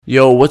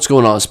Yo, what's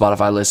going on,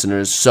 Spotify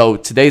listeners? So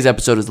today's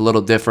episode is a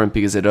little different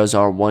because it is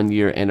our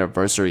 1-year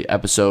anniversary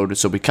episode.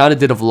 So we kind of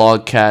did a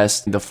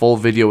vlogcast. The full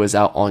video is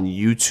out on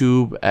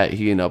YouTube at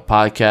Heatin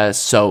Podcast.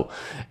 So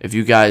if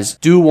you guys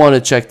do want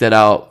to check that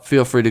out,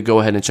 feel free to go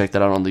ahead and check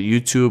that out on the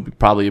YouTube.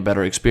 Probably a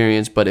better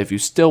experience. But if you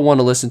still want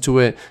to listen to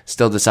it,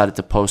 still decided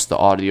to post the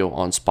audio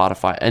on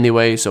Spotify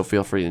anyway. So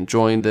feel free to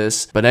join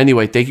this. But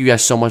anyway, thank you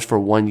guys so much for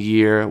 1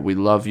 year. We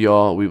love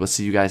y'all. We will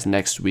see you guys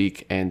next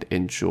week and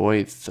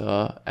enjoy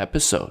the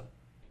episode.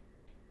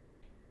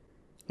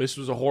 This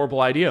was a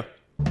horrible idea.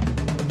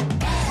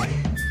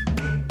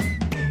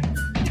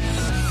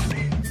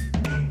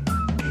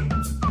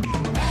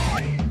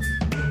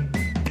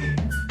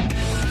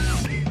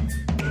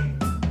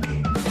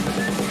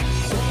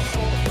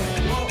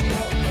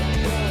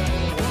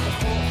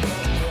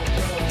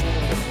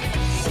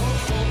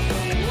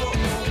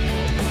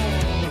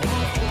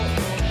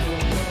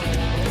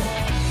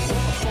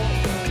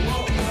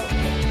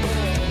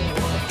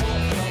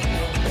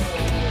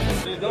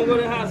 Don't go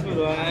to the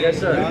hospital, all right? Yes,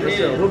 sir. Yes,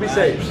 sir. We'll be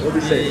safe. We'll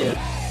be safe.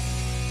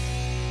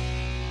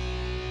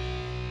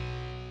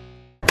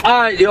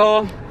 Alright,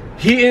 y'all.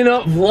 Heating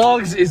Up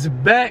Vlogs is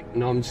back.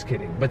 No, I'm just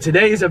kidding. But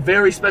today is a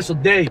very special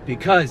day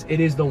because it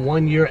is the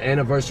 1-year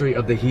anniversary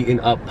of the Heating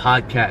Up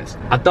podcast.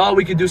 I thought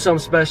we could do something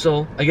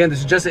special. Again, this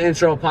is just an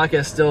intro.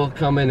 Podcast still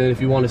coming, and if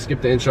you want to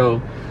skip the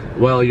intro,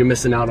 well, you're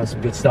missing out on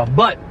some good stuff.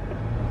 But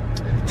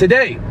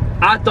today,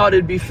 I thought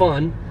it'd be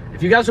fun.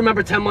 If you guys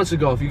remember 10 months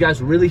ago, if you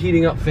guys were really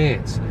Heating Up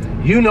fans,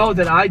 you know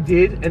that I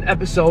did an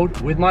episode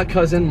with my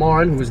cousin,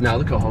 Marin, who is now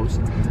the co-host,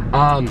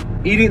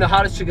 eating the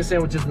hottest chicken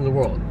sandwiches in the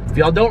world. If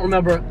y'all don't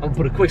remember, I'm gonna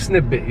put a quick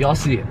snippet. Y'all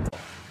see it.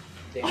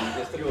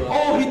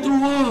 Oh, he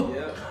threw up!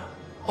 Yeah.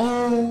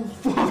 Oh,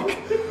 fuck.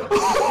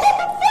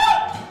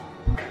 Oh,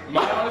 fuck!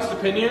 My honest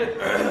opinion?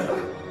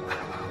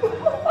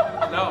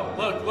 No,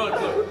 look.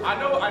 I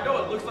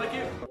know it looks like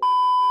it.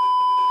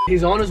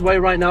 He's on his way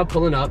right now,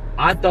 pulling up.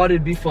 I thought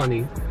it'd be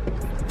funny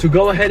to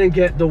go ahead and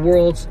get the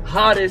world's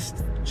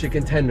hottest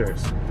chicken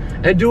tenders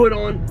and do it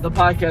on the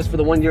podcast for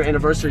the 1-year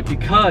anniversary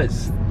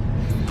because,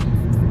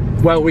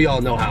 well, we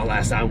all know how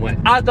last time went.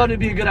 I thought it'd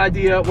be a good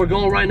idea. We're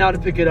going right now to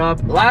pick it up.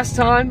 Last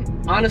time,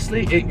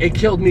 honestly, it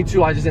killed me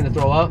too. I just didn't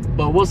throw up,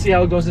 but we'll see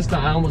how it goes this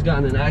time. I almost got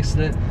in an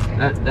accident.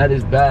 That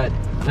is bad.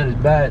 That is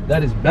bad.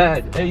 That is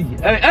bad.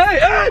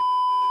 Hey!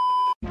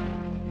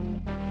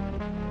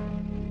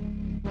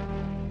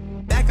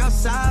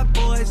 Outside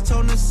boys,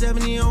 toting the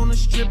 70 on the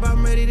strip,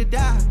 I'm ready to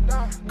die.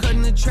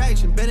 Cutting the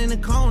traction, bet in the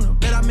corner,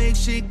 bet I make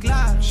shit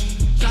glide.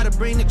 Try to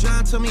bring the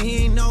John, tell me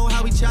he ain't know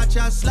how we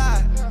cha-cha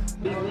slide.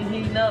 We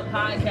Heating Up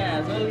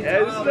Podcast.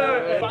 Yes,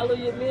 sir. Follow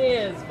your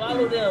mans.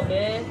 Follow them,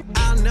 man.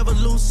 I'll never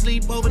lose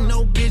sleep over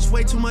no bitch,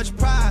 way too much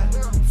pride.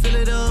 Fill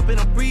it up in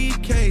a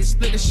briefcase,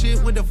 split the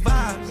shit with the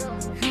vibes.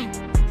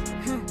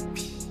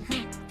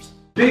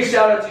 Big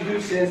shout out to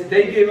Houston.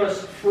 They gave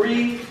us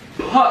free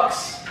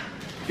pucks.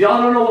 If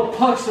y'all don't know what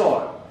pucks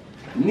are,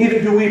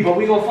 neither do we, but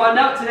we're going to find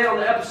out today on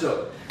the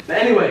episode. But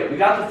anyway, we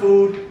got the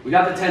food, we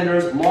got the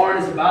tenders.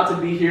 Marin is about to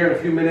be here in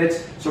a few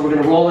minutes, so we're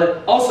going to roll it.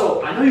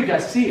 Also, I know you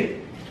guys see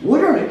it.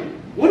 What are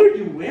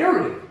you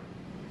wearing?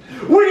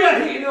 We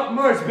got Heating Up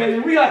merch, baby.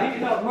 We got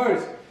Heating Up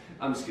merch.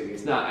 I'm just kidding.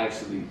 It's not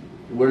actually,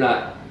 we're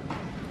not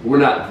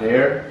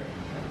there.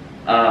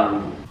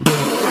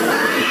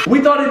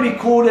 We thought it'd be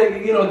cool to,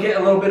 get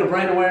a little bit of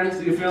brand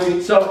awareness, you feel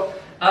me? So,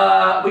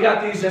 we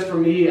got these just for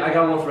me. I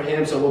got one for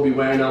him, so we'll be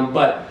wearing them.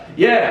 But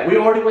yeah, we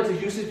already went to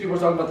Houston. People were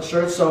talking about the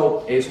shirts,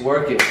 so it's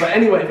working. But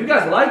anyway, if you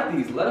guys like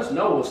these, let us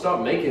know. We'll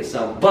start making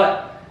some.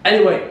 But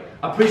anyway,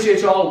 I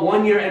appreciate y'all.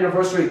 1-year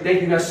anniversary.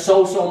 Thank you guys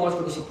so much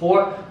for the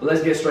support. But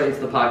let's get straight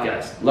into the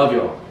podcast. Love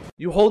y'all.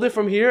 You hold it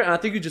from here, and I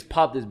think you just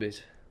pop this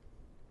bitch.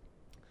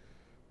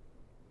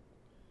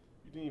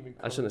 You didn't even.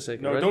 I shouldn't have said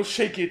it. No, right? don't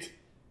shake it.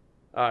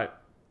 All right.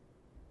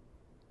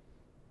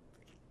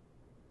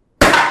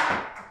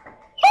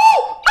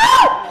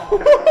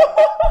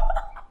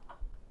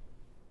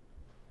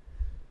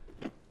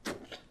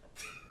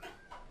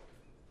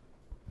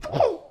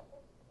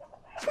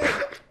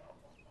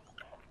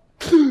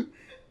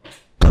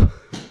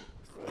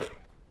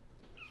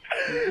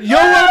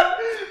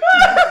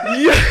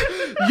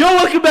 Yo,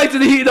 welcome back to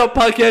the Heating Up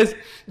Podcast,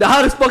 the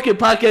hottest fucking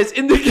podcast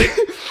in the game.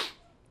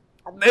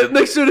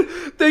 Make sure to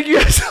thank you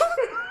guys.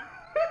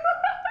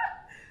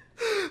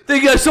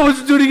 Thank you guys so much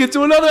for tuning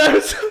into another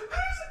episode.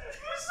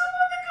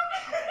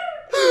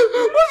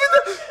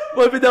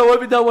 Wipe it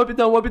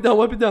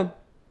down.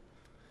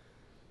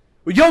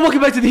 Yo,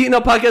 welcome back to the Heating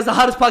Up Podcast, the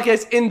hottest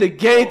podcast in the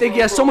game. Thank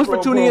you guys so much for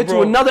tuning in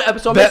to another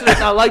episode. Make sure to hit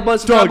that like button,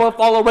 subscribe button,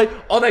 follow, rate,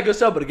 all that good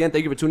stuff. But again,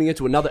 thank you for tuning in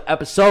to another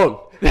episode.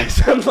 That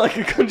sounds like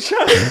a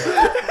gunshot.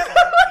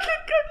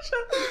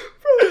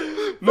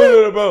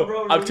 No,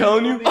 bro. I'm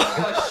telling you.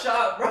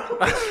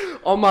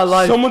 All my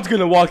life. Someone's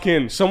gonna walk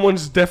in.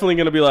 Someone's definitely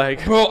gonna be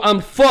like, bro, I'm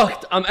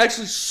fucked. I'm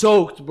actually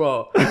soaked,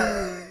 bro.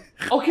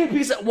 Okay,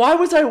 peace. Why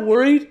was I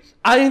worried?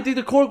 I didn't think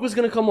the cork was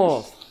gonna come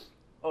off.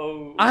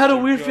 Oh, I had a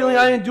weird feeling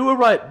I didn't do it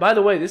right. By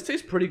the way, this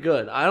tastes pretty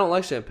good. I don't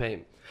like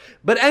champagne.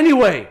 But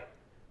anyway,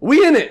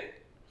 we in it.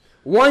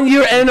 1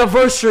 year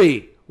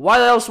anniversary.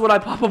 Why else would I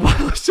pop a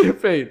bottle of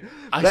champagne?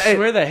 I But, hey,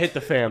 swear that hit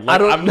the fan. I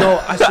don't know.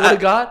 I swear to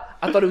God,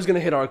 I thought it was gonna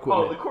hit our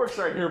equipment. Oh, the cork's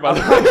right here, by the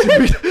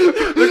way.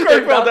 The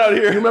cork fell down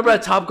You here. remember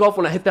at Top Golf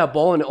when I hit that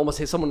ball and it almost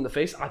hit someone in the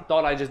face? I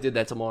thought I just did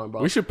that tomorrow,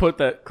 bro. We should put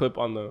that clip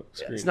on the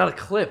screen. It's not a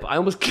clip. I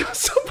almost killed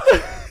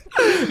somebody.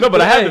 No, but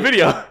I have Hey, the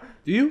video.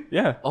 Do you?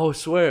 Yeah. Oh,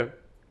 swear.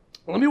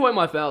 Let me wipe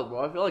my fouls,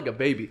 bro. I feel like a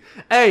baby.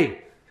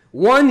 Hey,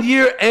 1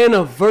 year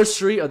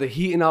anniversary of the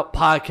Heatin' Up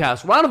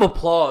podcast. Round of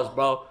applause,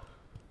 bro.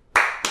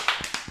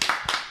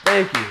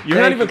 Thank you.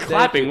 You're not even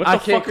clapping. What the I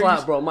can't fuck are you clap,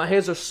 s- bro. My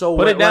hands are so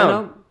Put wet it down.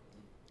 right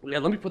now. Yeah,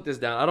 let me put this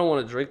down. I don't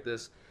want to drink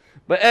this.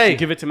 But hey,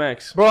 Give it to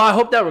Max. bro, I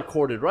hope that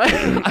recorded, right?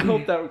 I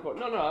hope that recorded.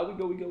 No,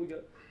 we go.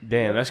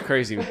 Damn, that's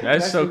crazy. That's so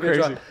That's a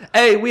good crazy. try.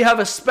 Hey, we have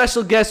a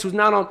special guest who's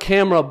not on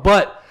camera,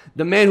 but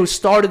the man who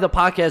started the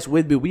podcast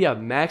with me. We have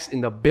Max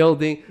in the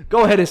building.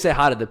 Go ahead and say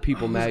hi to the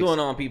people, Max. What's going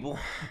on, people?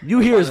 You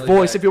hear his Finally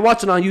voice. back. If you're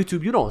watching on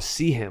YouTube, you don't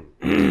see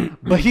him,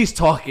 but he's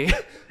talking.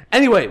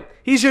 Anyway,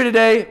 he's here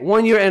today.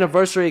 1 year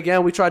anniversary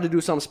again. We tried to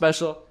do something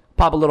special,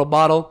 pop a little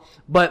bottle.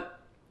 But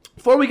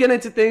before we get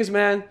into things,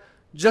 man,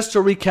 just to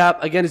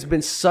recap, again, it's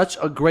been such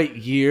a great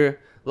year.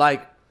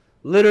 Like,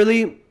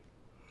 literally,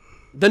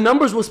 the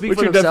numbers will speak What's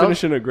for your themselves.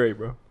 definition of great,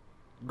 bro?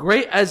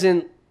 Great as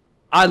in,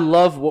 I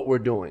love what we're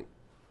doing.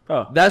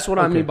 Oh, That's what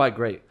I okay. mean by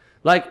great.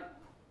 Like,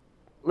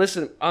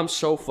 listen, I'm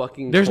so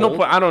fucking There's cold. no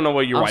point. I don't know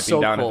what you're I'm wiping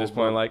so down cold, at this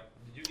point. bro. Like,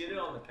 Did you get it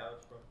on the couch,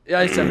 bro?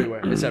 Yeah, it's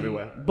everywhere. It's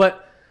everywhere.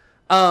 But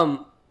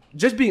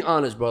just being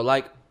honest, bro,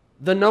 like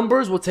the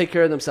numbers will take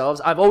care of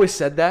themselves. I've always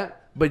said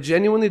that, but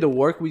genuinely the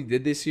work we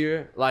did this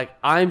year, like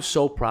I'm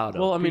so proud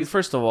of. well, I mean, Because-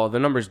 first of all, the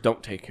numbers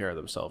don't take care of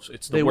themselves.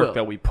 It's the They work will.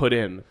 that we put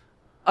in.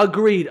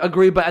 agreed.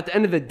 But at the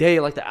end of the day,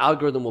 like the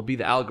algorithm will be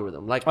the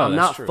algorithm. Like I'm that's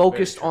not true.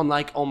 focused Very true. on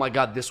like, oh my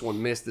God, this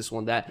one missed, this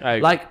one that. I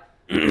agree. Like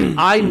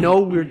I know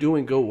we're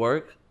doing good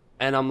work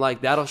and I'm like,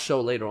 that'll show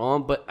later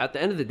on. But at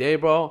the end of the day,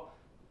 bro,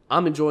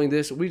 I'm enjoying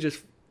this. We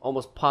just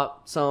almost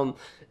popped some.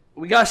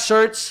 We got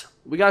shirts.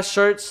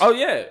 Oh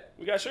yeah,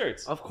 we got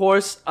shirts. Of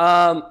course.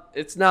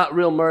 It's not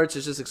real merch.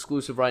 It's just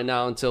exclusive right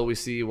now until we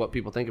see what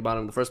people think about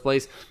it in the first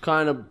place.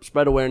 Kind of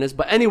spread awareness.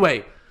 But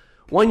anyway,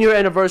 1 year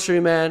anniversary,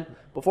 man.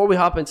 Before we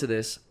hop into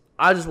this,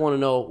 I just want to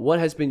know what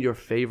has been your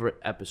favorite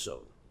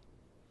episode.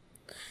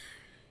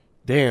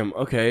 Damn.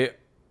 Okay.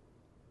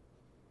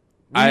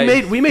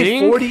 We made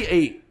think-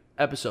 48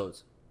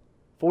 episodes.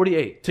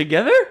 48.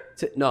 Together?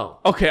 No.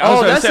 Okay, I was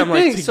gonna that's say, the I'm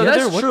like, thing. So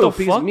together? that's What true. the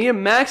Because fuck? me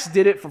and Max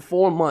did it for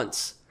 4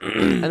 months.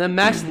 And then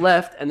Max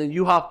left, and then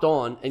you hopped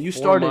on, and you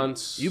 4 started.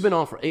 months. You've been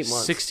on for 8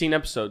 months. 16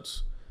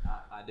 episodes.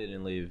 I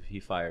didn't leave. He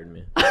fired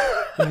me.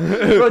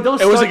 Bro,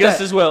 don't It was start against that.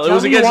 his will. It Tell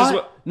was me against why. his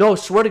will. No,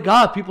 swear to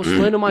God, people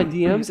slid into my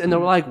DMs and they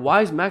were like,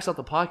 "Why is Max out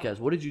the podcast?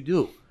 What did you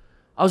do?"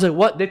 I was like,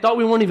 "What?" They thought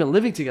we weren't even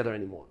living together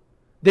anymore.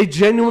 They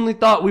genuinely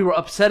thought we were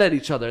upset at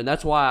each other, and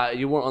that's why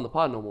you weren't on the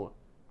pod no more.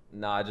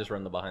 Nah, I just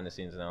run the behind the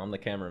scenes now. I'm the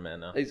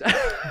cameraman now. You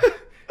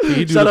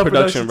do Shout the out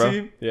production, production bro.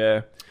 team.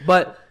 Yeah.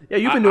 But yeah,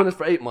 you've been doing this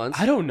for 8 months.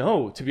 I don't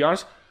know, to be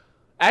honest.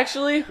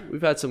 Actually,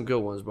 We've had some good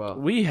ones, bro.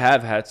 we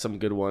have had some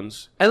good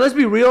ones. And let's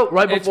be real,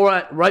 right It's-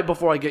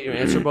 before I get your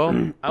answer,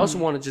 bro. I also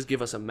want to just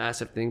give us a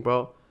massive thing,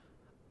 bro.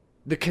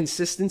 The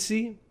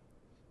consistency,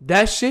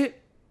 that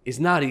shit is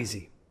not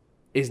easy.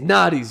 It's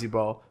not easy,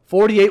 bro.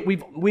 48.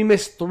 We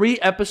missed 3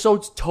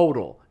 episodes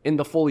total in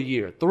the full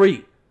year.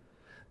 3.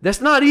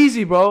 That's not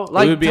easy, bro.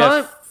 Like we would be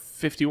time. at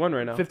 51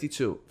 right now.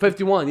 52,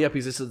 51. Yeah,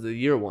 because this is the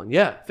year one.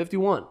 Yeah,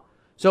 51.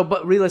 So,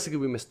 but realistically,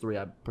 we missed 3.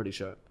 I'm pretty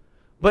sure.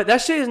 But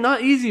that shit is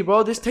not easy,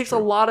 bro. This takes a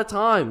lot of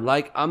time.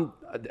 Like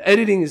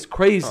editing is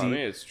crazy. Oh, I mean,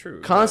 it's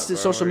true. Constant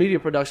Yeah, bro. social media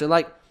production.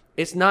 Like,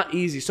 it's not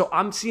easy. So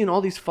I'm seeing all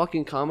these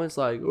fucking comments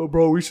like, oh,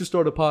 bro, we should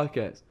start a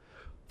podcast.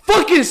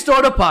 Fucking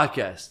start a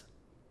podcast.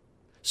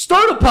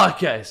 Start a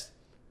podcast.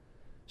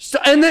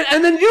 And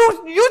then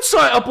you'd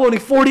start uploading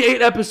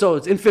 48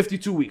 episodes in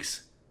 52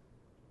 weeks.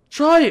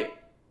 Try it.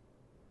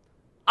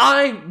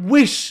 I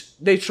wish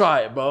they try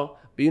it, bro.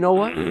 But you know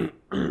what?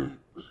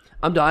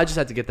 I'm done. I just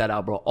had to get that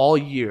out, bro. All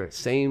year,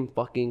 same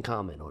fucking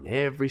comment on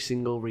every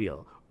single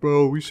reel.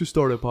 Bro, we should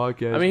start a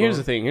podcast. I mean, here's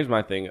the thing. Here's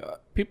my thing.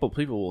 People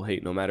will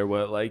hate no matter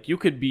what. Like, you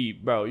could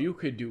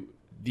do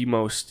the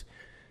most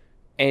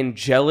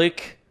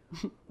angelic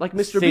like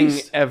Mr. thing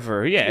Beast.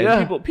 ever. Yeah,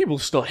 Yeah. and people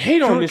still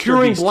hate on Mr.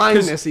 Curing Beast. 'cause-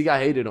 blindness, he got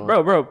hated on.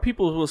 Bro,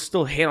 people will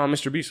still hate on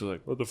Mr. Beast. They're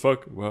like, what the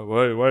fuck?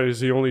 Why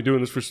is he only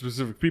doing this for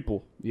specific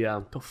people?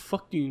 Yeah. The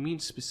fuck do you mean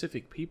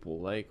specific people?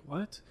 Like,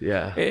 what?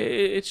 Yeah.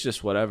 It's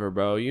just whatever,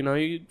 bro. You know,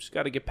 you just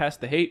got to get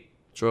past the hate.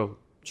 True.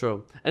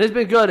 And it's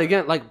been good.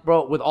 Again, like,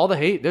 bro, with all the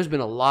hate, there's been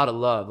a lot of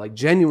love. Like,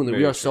 genuinely, we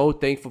Very are so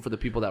thankful for the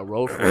people that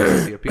wrote for us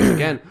this year. Because,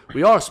 again,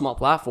 we are a small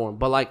platform,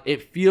 but, like,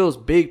 it feels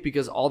big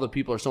because all the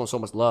people are showing so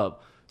much love.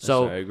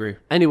 So, I agree.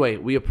 Anyway,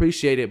 we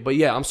appreciate it. But,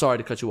 yeah, I'm sorry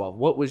to cut you off.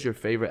 What was your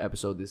favorite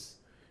episode this?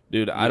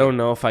 Dude, I don't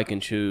know if I can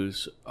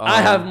choose.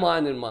 I have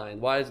mine in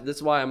mind.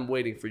 That's why I'm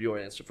waiting for your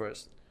answer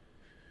first.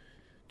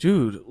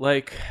 Dude,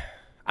 like,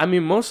 I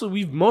mean,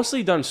 we've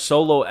mostly done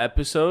solo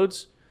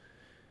episodes.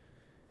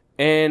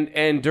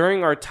 And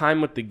during our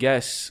time with the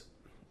guests,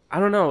 I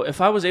don't know.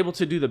 If I was able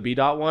to do the B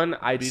dot one,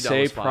 I'd B-Dot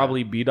say was fire.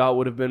 probably B dot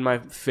would have been my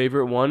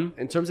favorite one.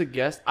 In terms of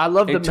guests, I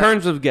love In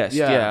terms of guests,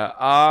 yeah.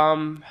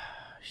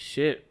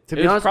 Shit. To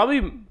be It was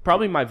honest-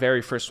 probably my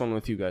very first one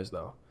with you guys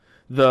though.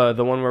 The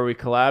one where we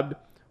collabed.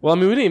 Well, I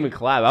mean, we didn't even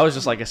collab. I was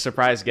just like a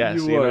surprise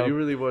guest. You were. know? You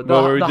really were.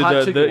 Where we The did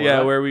hot chicken one,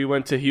 right? where we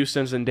went to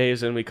Houston's and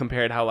Dave's and we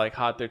compared how like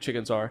hot their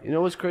chickens are. You know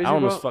what's crazy, I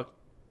almost bro? fucked.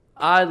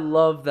 I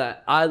love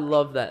that. I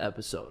love that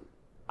episode.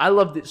 I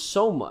loved it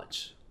so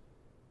much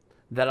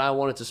that I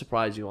wanted to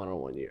surprise you on our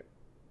 1 year.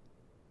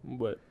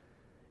 What?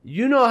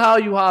 You know how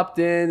you hopped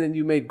in and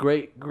you made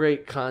great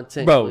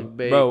content,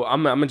 clickbait. Bro,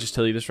 I'm gonna just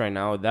tell you this right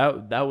now.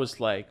 That was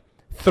like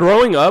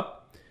throwing up.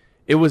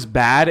 It was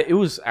bad. It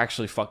was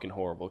actually fucking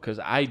horrible because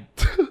I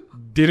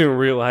didn't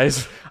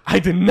realize. I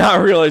did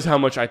not realize how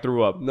much I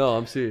threw up. No,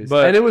 I'm serious.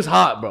 But- and it was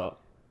hot, bro.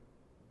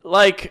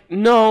 Like,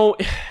 no,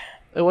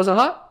 It wasn't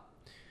hot?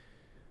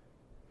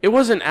 it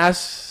wasn't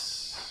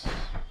as.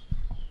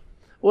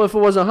 Well, if it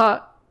wasn't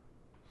hot,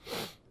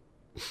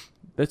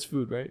 That's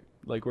food, right?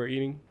 Like we're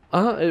eating.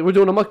 we're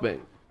doing a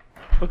mukbang.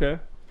 Okay,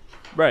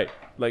 right.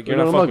 Like We're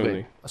you're not doing a fucking with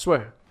mukbang. me. I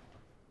swear.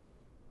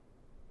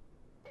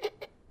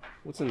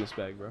 What's in this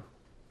bag, bro?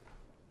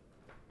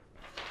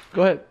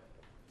 Go ahead.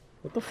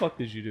 What the fuck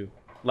did you do?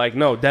 Like,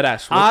 no,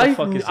 deadass. What the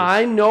fuck is this?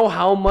 I know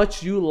how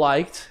much you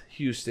liked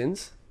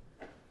Houston's.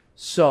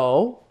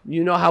 So,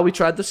 you know how we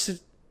tried the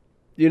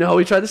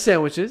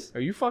sandwiches? Are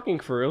you fucking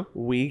for real?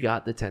 We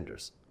got the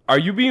tenders. Are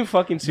you being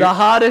fucking The serious?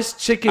 hottest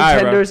chicken All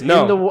right, bro. tenders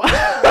No. in the world.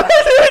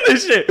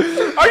 This shit.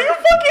 Are you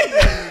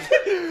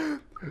fucking?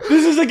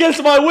 This is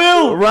against my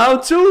will.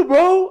 Round 2,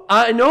 bro.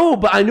 I know,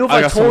 but I knew if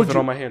I, got some told of it you.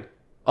 on my hand.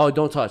 Oh,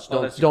 don't touch.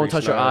 Oh, that's the Don't grease.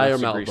 touch your No, eye or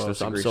that's the mouth, grease. bro. That's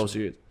the I'm grease. so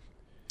serious.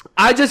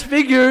 I just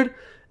figured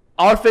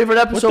our favorite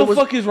What episode the was.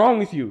 fuck is wrong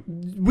with you?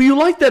 You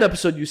liked that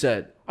episode, you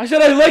said. I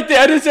said I liked it.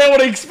 I didn't say I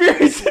want to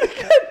experience it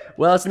again.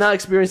 Well, it's not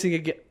experiencing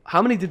it.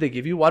 How many did they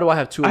give you? Why do I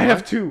have 2? I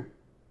have 2.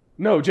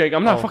 No, Jake,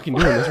 I'm not fucking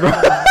doing this, bro.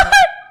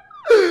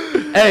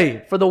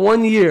 Hey, for the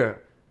 1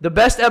 year, the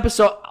best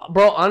episode,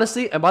 bro,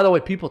 honestly, and by the way,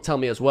 people tell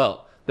me as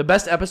well, the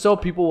best episode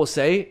people will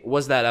say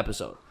was that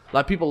episode.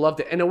 Like, people loved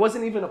it. And it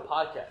wasn't even a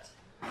podcast.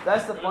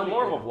 That's the funny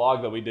More of a thing.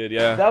 vlog that we did,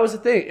 yeah. That was the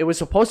thing. It was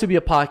supposed to be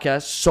a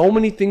podcast. So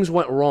many things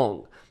went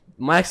wrong.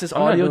 Max's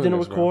not audio doing didn't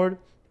this, bro. record.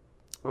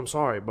 I'm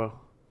sorry, bro.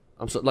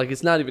 I'm so like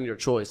it's not even your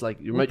choice.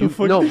 Like you, the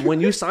fuck? no, when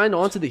you signed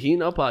on to the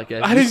Heatin Up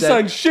podcast, I you didn't said-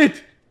 sign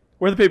shit.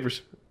 Where are the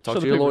papers? Talk Show to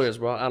the your papers. lawyers,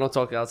 bro. I don't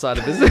talk outside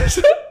of business.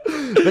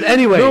 But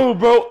anyway, No,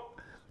 bro.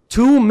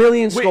 2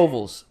 million Wait.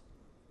 Scovilles.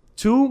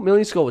 2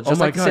 million Scovilles. Just Oh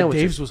my like the god,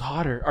 sandwiches. Dave's was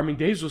hotter. I mean,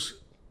 Dave's was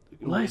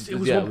less. It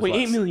was Yeah, 1.8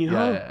 less. million, Yeah,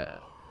 huh? yeah, yeah.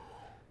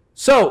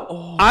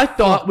 So I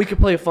thought we could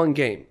play a fun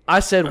game. I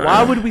said,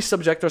 why would we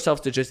subject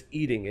ourselves to just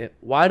eating it?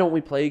 Why don't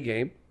we play a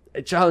game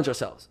and challenge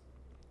ourselves?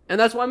 And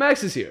that's why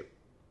Max is here.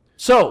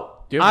 So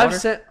Do you have I've water?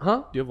 sent, huh?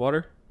 Do you have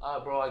water?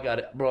 Bro, I got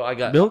it. Bro, I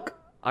got Milk?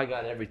 I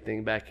got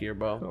everything back here,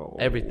 bro. Oh.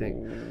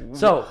 Everything.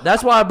 So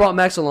that's why I brought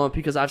Max along,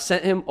 because I've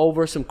sent him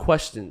over some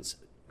questions,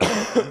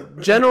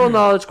 general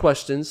knowledge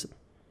questions,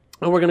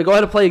 and we're gonna go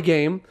ahead and play a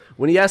game.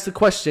 When he asks the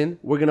question,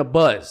 we're gonna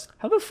buzz.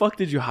 How the fuck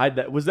did you hide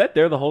that? Was that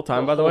there the whole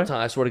time, by the way? Whole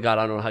time, I swear to God,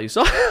 I don't know how you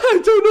saw it.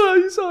 I don't know how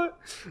you saw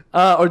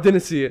it, or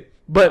didn't see it.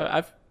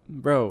 But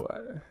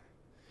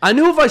I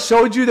knew if I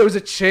showed you, there was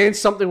a chance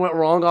something went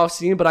wrong off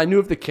scene. But I knew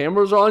if the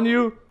cameras are on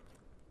you,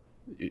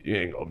 you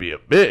ain't gonna be a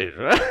bitch,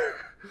 right?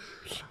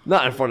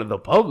 Not in front of the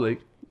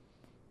public.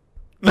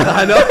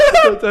 I know.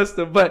 Don't test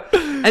him. But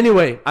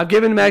anyway, I've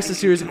given Max a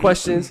series of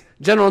questions,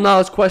 general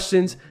knowledge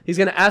questions. He's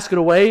gonna ask it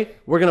away.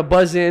 We're gonna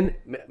buzz in,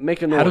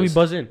 make a noise. How do we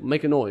buzz in?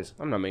 Make a noise.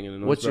 I'm not making a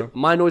noise, What's bro. your?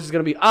 My noise is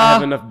gonna be I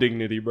have enough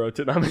dignity, bro,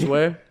 to not make.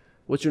 Swear.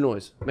 What's your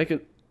noise? Make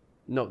it.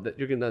 No, that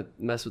you're gonna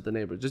mess with the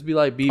neighbor. Just be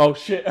like beep. Oh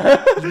shit!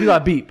 Just be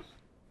like beep.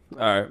 All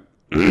right.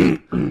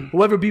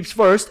 Whoever beeps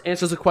first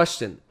answers a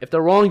question. If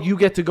they're wrong, you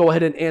get to go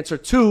ahead and answer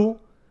 2.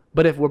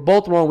 But if we're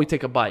both wrong, we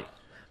take a bite.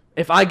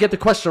 If I get the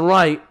question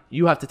right,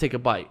 you have to take a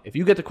bite. If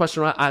you get the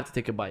question right, I have to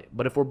take a bite.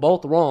 But if we're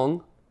both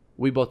wrong,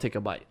 we both take a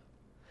bite.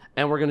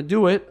 And we're gonna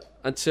do it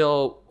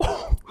until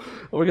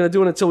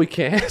we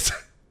can't.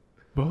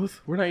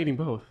 Both? We're not eating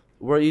both.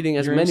 We're eating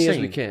as You're many as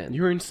insane. we can.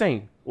 You're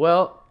insane.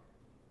 Well,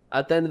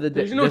 at the end of the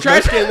day, There's no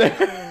trash can there.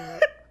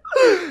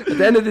 At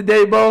the end of the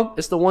day, bro,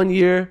 it's the 1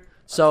 year.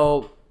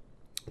 So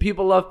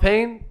people love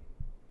pain.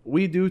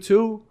 We do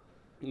too.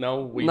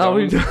 No, we No, don't.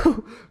 we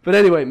do. But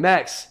anyway,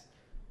 Max,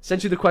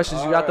 sent you the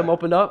questions. You got them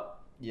opened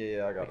up?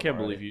 Yeah, I got. I can't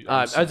believe you. All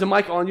right. Is the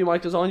mic on you?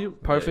 Mic is on you?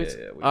 Perfect.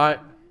 yeah, we- All right.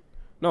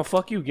 No,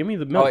 fuck you. Give me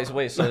the Oh milk.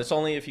 wait, so it's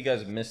only if you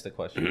guys miss the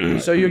question.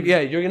 So you're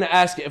going to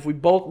ask it if we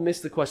both miss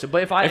the question.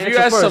 But if I if answer you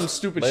ask first some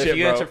stupid But if shit,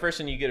 you bro. answer first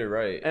and you get it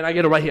right, and I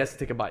get it right, he has to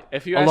take a bite.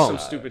 If you ask Alone. some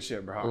stupid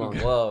shit, bro. Alone.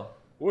 well,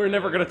 We're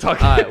never gonna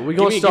talk. All right, we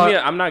gonna start-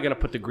 I'm not gonna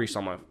put the grease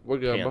on my We're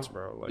good, pants,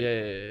 bro. bro. Like,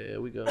 Yeah.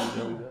 We good.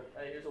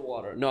 Hey, here's the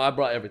water. No, I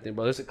brought everything,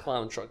 bro. There's a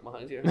clown truck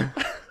behind here.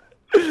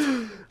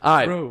 All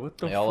right. bro, what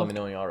the y'all let fuck? me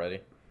know when y'all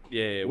ready.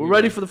 Yeah, We're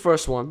ready for the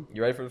first one.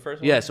 You ready for the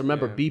first one? Yes,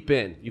 remember, beep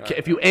in.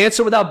 If you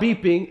answer without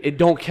beeping, it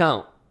don't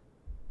count.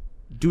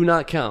 Do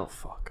not count.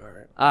 Fuck. All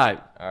right. All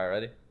right. All right,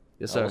 ready?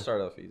 Yes, We'll sir.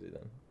 start off easy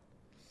then.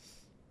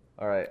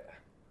 All right.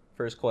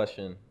 First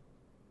question.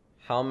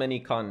 How many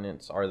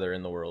continents are there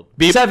in the world?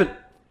 Beep. 7.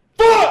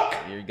 Fuck!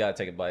 You gotta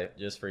take a bite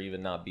just for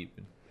even not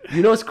beeping.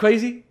 You know what's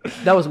crazy?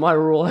 That was my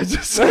rule. I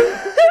just.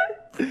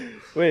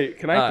 Wait,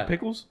 can I eat the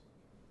pickles?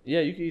 Yeah,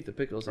 you can eat the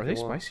pickles. Are they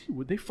spicy?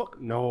 Would they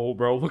fuck? No,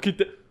 bro. Look at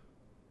that.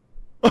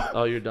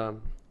 Oh, you're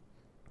done.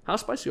 How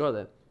spicy are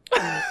they?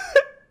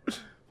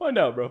 Find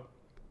out, bro.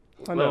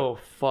 Oh,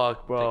 fuck,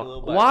 Take a bro.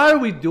 little bite. Why are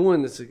we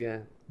doing this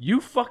again?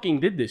 You fucking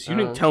did this. You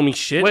didn't tell me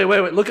shit. Wait.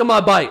 Look at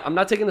my bite. I'm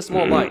not taking a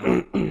small bite.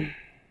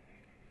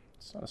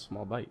 It's not a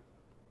small bite.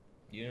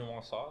 You didn't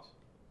want sauce?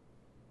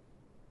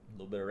 A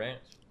little bit of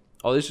ranch?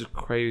 Oh, this is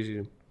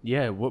crazy.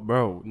 Yeah, what,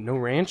 bro? No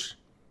ranch?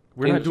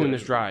 We're not doing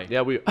this dry.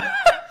 Yeah, we.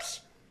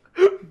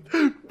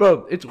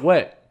 Bro, it's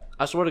wet.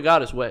 I swear to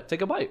God, it's wet.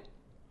 Take a bite.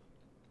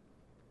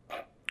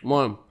 Come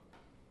on.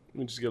 Let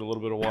me just get a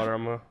little bit of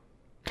water.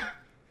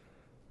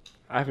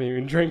 I haven't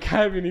even drank.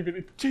 I haven't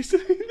even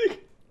tasted anything.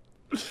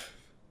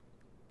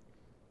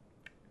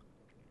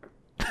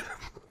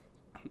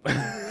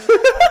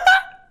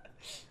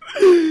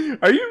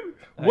 Are you?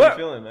 How you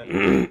feeling, man?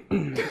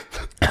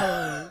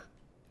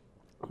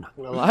 I'm not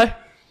gonna lie.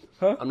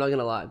 Huh? I'm not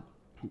gonna lie.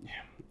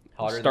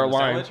 Hotter Start than the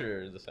lying. sandwich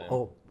or the same?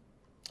 Oh,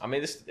 I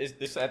mean, this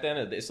at the end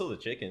of the day, it's still the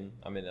chicken.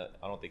 I mean,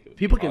 I don't think it would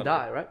people be can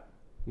hotter die, right?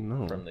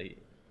 No. from the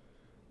heat.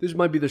 This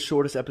might be the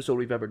shortest episode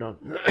we've ever done.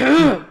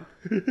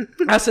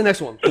 That's the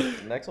next one.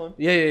 Next one?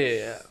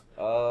 Yeah.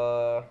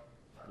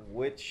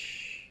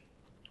 Which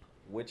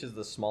is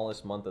the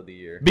smallest month of the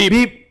year? Beep.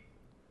 Beep.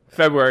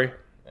 February.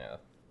 Yeah,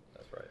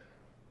 that's right.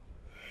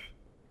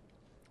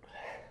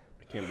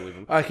 I can't believe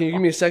him. All right, can you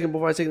give me a second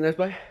before I take the next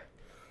bite?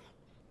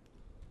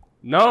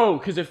 No,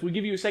 because if we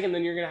give you a second,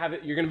 then you're gonna have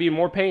it. You're gonna be in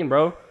more pain,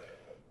 bro.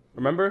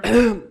 Remember?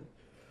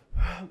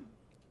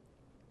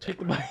 Take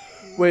the bite.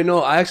 Wait,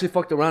 no, I actually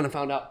fucked around and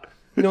found out.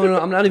 No,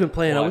 I'm not even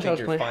playing. Well, I wish I think was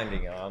you're playing.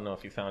 finding out. I don't know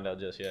if you found out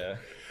just yet.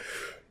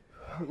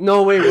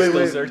 No, wait.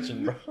 Still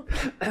searching, bro.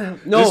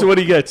 No. This is what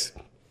he gets.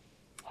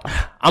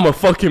 I'm gonna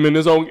fuck him in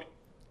his own.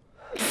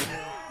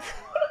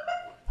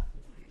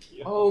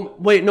 Oh,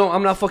 wait, no,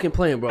 I'm not fucking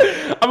playing, bro.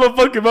 I'm gonna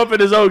fuck him up in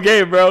his own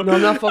game, bro. No,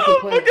 I'm not fucking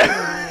playing.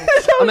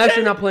 I'm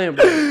actually not playing,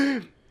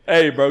 bro.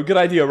 Hey, bro, good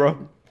idea,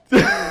 bro.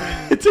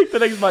 Take the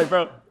next bite,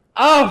 bro.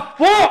 Oh,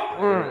 fuck!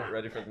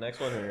 Ready for the next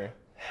one? Or?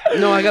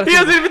 No, I gotta. He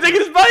hasn't even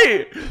taken his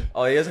bite.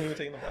 Oh, he hasn't even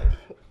taken the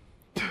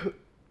bite.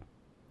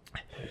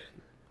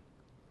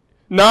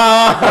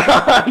 Nah.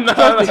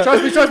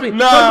 Trust me.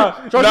 Nah.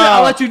 Trust me.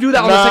 I'll let you do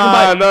that on the second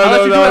bite. I'll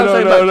let you do that on the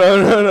second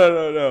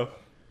bite. No.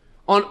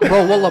 On,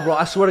 bro, wallah, bro.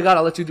 I swear to God,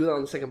 I'll let you do that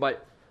on the second bite.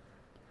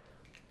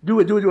 Do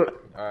it. All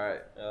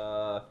right.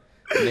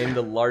 Name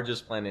the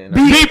largest planet in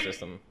our Beep. solar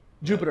system.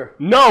 Jupiter.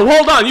 No,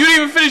 hold on. You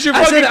didn't even finish your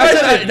fucking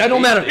question. That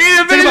don't matter. You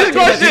didn't finish his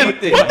question.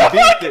 What the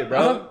fuck?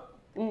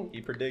 Bro. He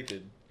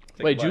predicted.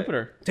 Take Wait, a bite.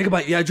 Jupiter. Take a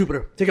bite. Yeah,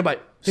 Jupiter. Take a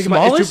bite. Take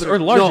Smallest a bite. It's Jupiter. or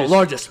largest? No,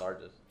 largest.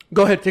 Largest.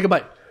 Go ahead. Take a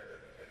bite.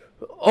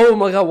 Oh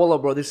my God, wallah,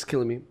 bro. This is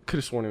killing me. Could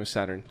have sworn it was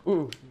Saturn.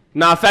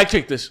 Nah, fact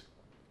check this.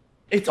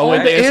 It's Oh, all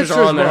wait, the answers,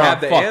 are on there. bro. I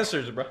have the fuck.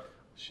 answers, bro.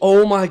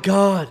 Oh my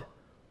God.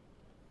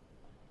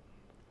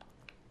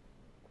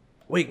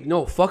 Wait,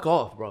 no, fuck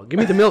off, bro. Give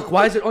me the milk.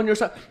 Why is it on your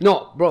side?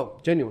 No, bro,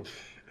 genuine.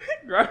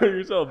 Grab it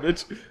yourself,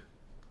 bitch.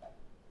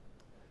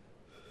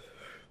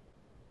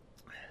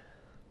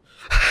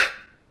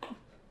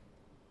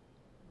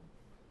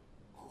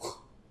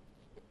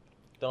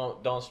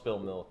 Don't spill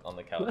milk on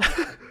the couch.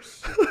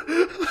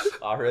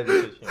 Already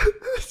pitching.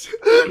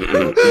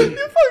 You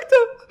fucked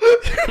up. You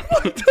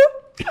fucked up.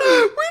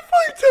 We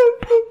fucked up,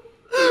 bro.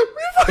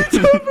 We fucked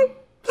up, bro.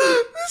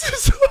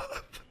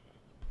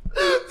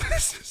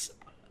 This is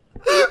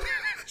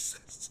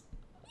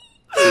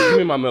Give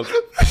me my milk.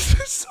 This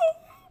is so.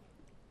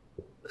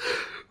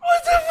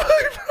 What the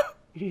fuck, bro?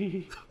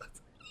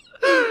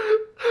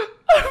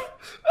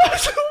 I'm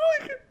so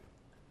fucking.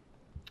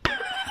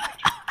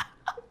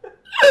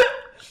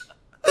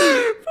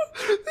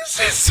 This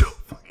is so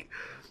fucking.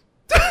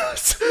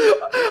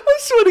 I'm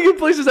sweating in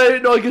places I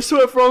didn't know I could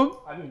sweat from.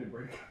 I need a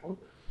break.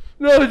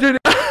 No, dude.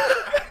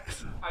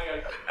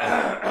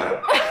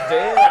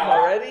 Damn,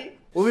 already?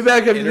 We'll be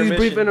back after these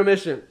brief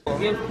Intermission.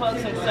 intermission. Give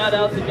Pucks some shout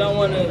outs if y'all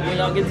want to,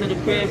 get to the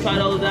crib, try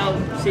those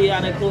out, see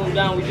how they cool them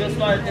down. We just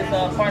started this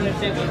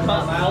partnership with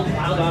Pucks.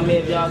 So, I mean,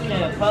 if y'all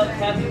can, Pucks,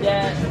 Happy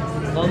Dad,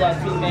 those are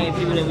two main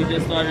people that we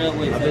just started up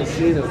with. I've been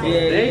seeing them.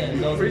 Yeah.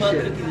 Those Appreciate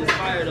Pucks it. cookies is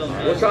fire though,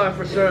 man. We're trying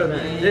for sure,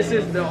 man. This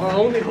is our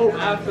only hope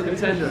after the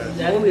tender.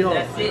 Only hope.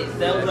 That's it.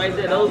 That was right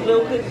there. Those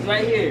little cookies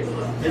right here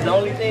is the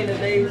only thing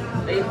that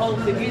they hope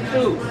to get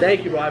through.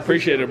 Thank you, bro. I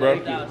Appreciate it, bro.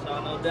 No doubt,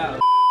 y'all, no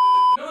doubt.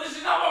 No, this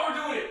is not what we're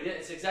doing. Yeah,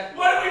 it's exactly.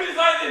 Why did we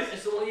design this?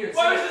 It's the 1 year.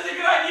 Why was this a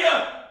good idea?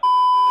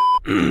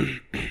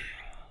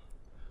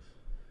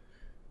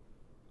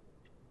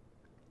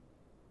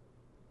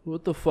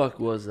 What the fuck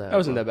was that? That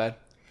wasn't that bad.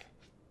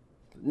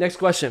 Next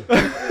question. No.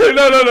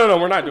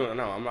 We're not doing it.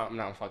 No, I'm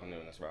not fucking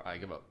doing this, bro. I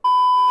give up.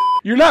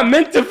 You're not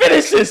meant to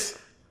finish this.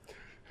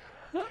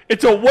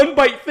 It's a one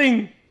bite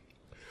thing.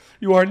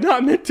 You are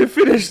not meant to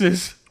finish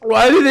this.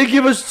 Why did they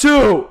give us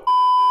two?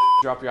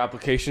 Drop your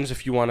applications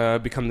if you want to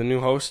become the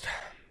new host.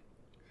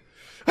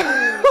 Look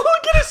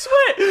at his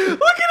sweat.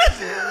 Look at his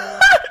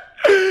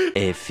sweat.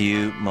 A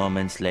few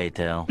moments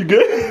later. You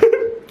good?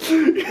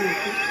 You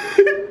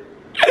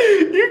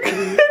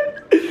good?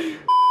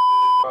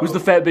 Who's the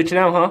fat bitch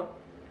now, huh?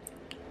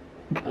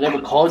 I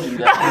never called you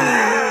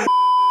that.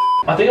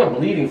 I think I'm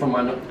bleeding from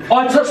my nose. Oh,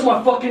 I touched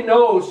my fucking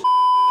nose.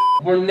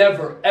 We're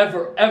never,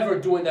 ever, ever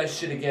doing that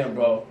shit again,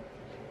 bro.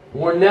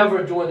 We're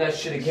never doing that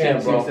shit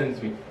again, bro.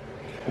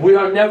 We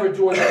are never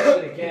doing that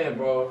shit again,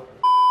 bro.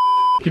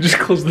 You just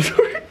closed the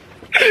door.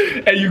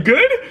 Hey, you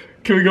good?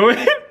 Can we go in?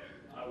 I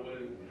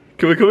wouldn't.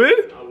 Can we come in?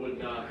 I would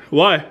not.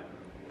 Why?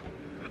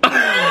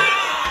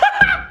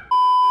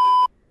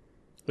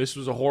 This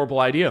was a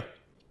horrible idea.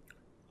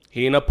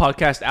 Heatin' Up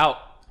podcast out.